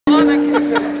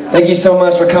Thank you so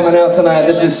much for coming out tonight.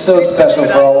 This is so special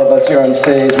for all of us here on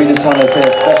stage. We just want to say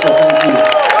a special thank you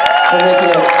for making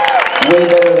it way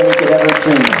better than we could ever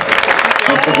dream.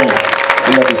 Thanks again.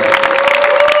 We love you.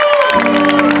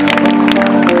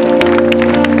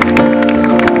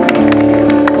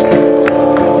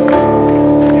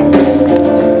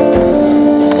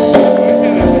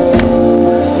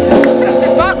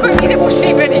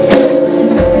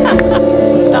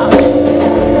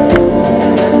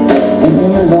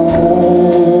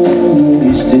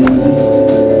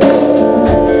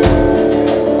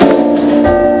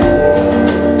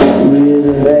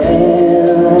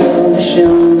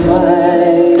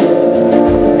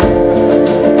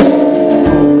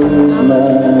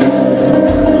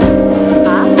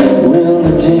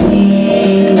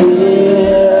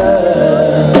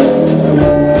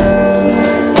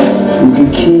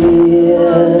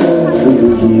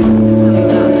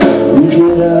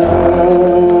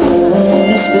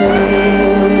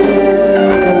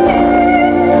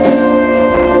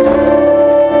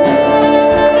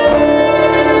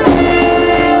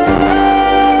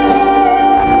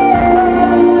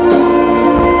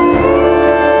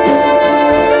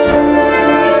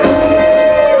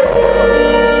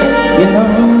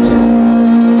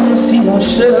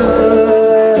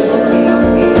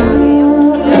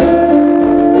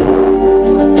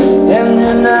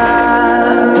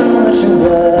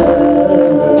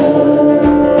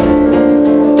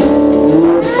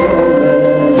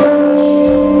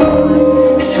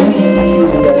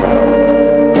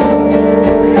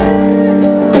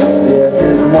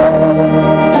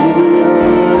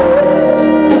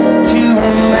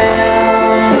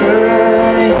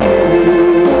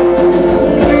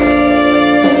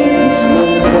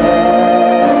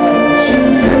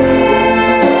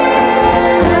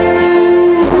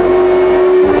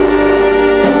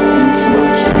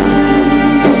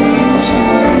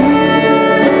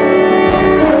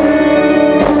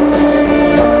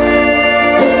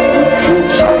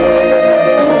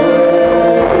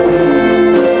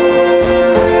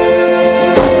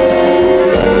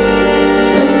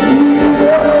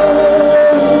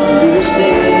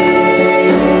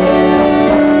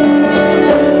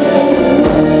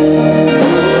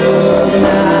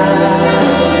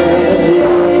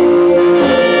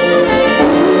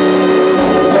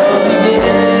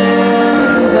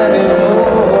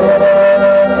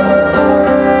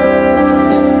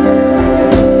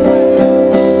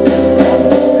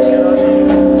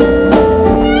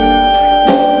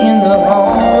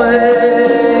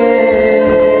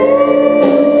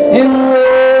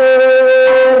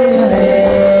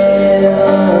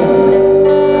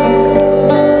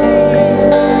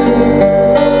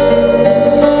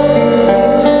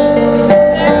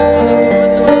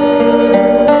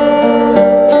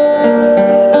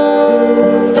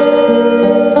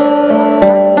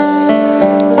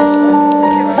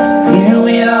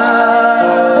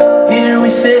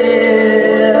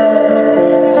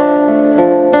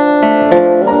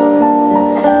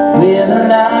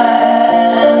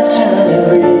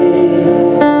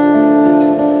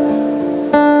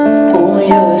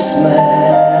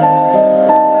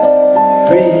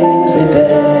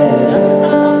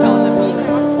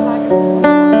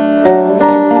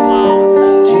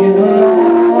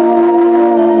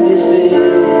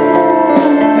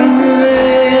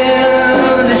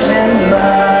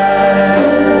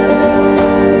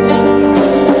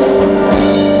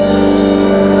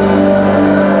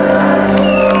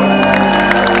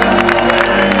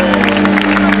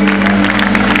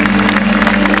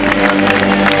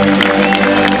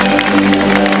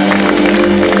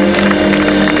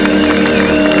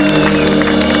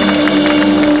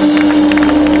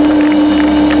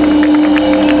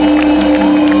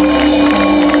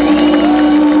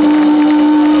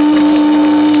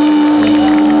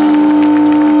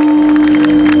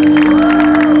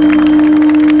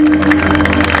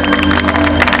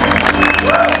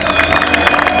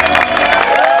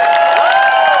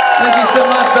 Thank you so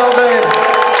much, Belgrade.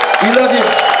 We love you.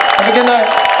 Have a good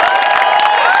night.